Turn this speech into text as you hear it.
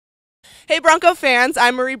Hey Bronco fans,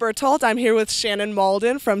 I'm Marie Bertholdt. I'm here with Shannon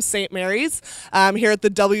Mauldin from St. Mary's here at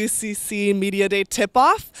the WCC Media Day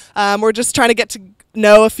Tip-Off. We're just trying to get to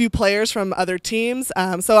know a few players from other teams.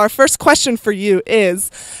 So our first question for you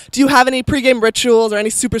is, do you have any pregame rituals or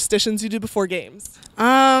any superstitions you do before games?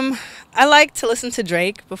 I like to listen to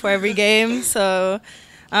Drake before every game, so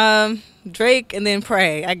Drake and then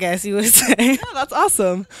pray, I guess you would say. Yeah, that's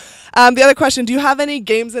awesome. The other question, do you have any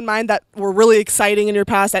games in mind that were really exciting in your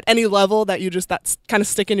past at any level that that's kind of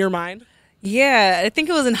stick in your mind? Yeah, I think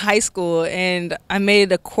it was in high school, and I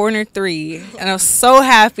made a corner three, and I was so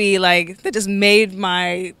happy. Like, that just made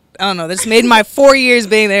my, I don't know, that just made my 4 years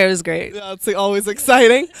being there. It was great. Yeah, it's always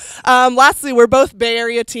exciting. Lastly, we're both Bay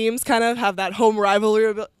Area teams, kind of have that home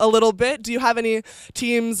rivalry a little bit. Do you have any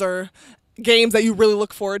teams or games that you really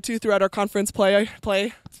look forward to throughout our conference play?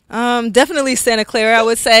 Definitely Santa Clara, I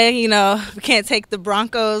would say. You know, we can't take the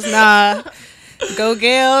Broncos. Nah, go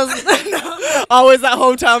Gales. Always that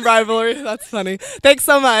hometown rivalry. That's funny. Thanks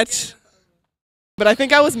so much. But I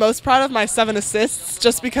think I was most proud of my 7 assists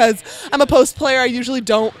just because I'm a post player. I usually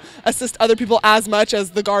don't assist other people as much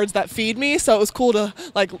as the guards that feed me. So it was cool to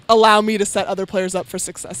allow me to set other players up for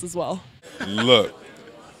success as well. Look,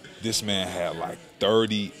 this man had like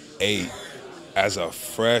 38 as a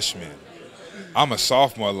freshman. I'm a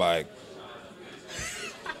sophomore, like,